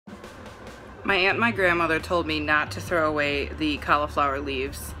My aunt and my grandmother told me not to throw away the cauliflower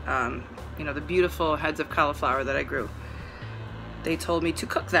leaves, you know, the beautiful heads of cauliflower that I grew. They told me to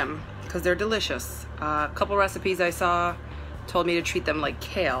cook them because they're delicious. A couple recipes I saw told me to treat them like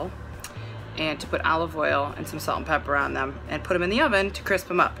kale and to put olive oil and some salt and pepper on them and put them in the oven to crisp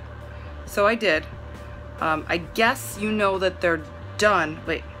them up. So I did. I guess you know that they're done.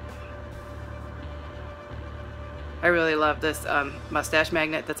 Wait. I really love this mustache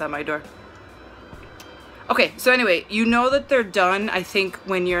magnet that's on my door. Okay, so anyway, you know that they're done, I think,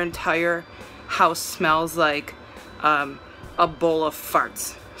 when your entire house smells like a bowl of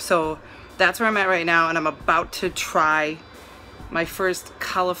farts. So that's where I'm at right now, and I'm about to try my first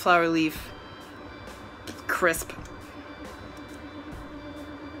cauliflower leaf crisp.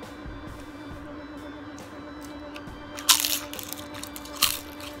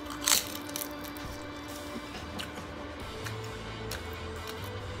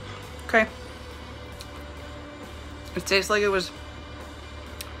 Okay. It tastes like it was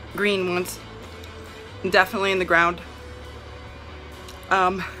green once. Definitely in the ground.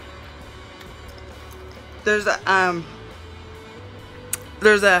 There's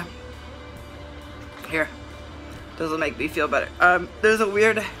a here. This'll make me feel better. There's a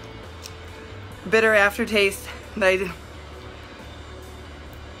weird bitter aftertaste that I did.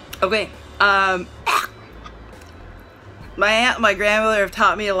 Okay. My aunt and my grandmother have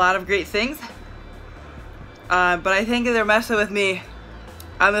taught me a lot of great things. But I think they're messing with me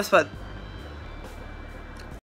on this one.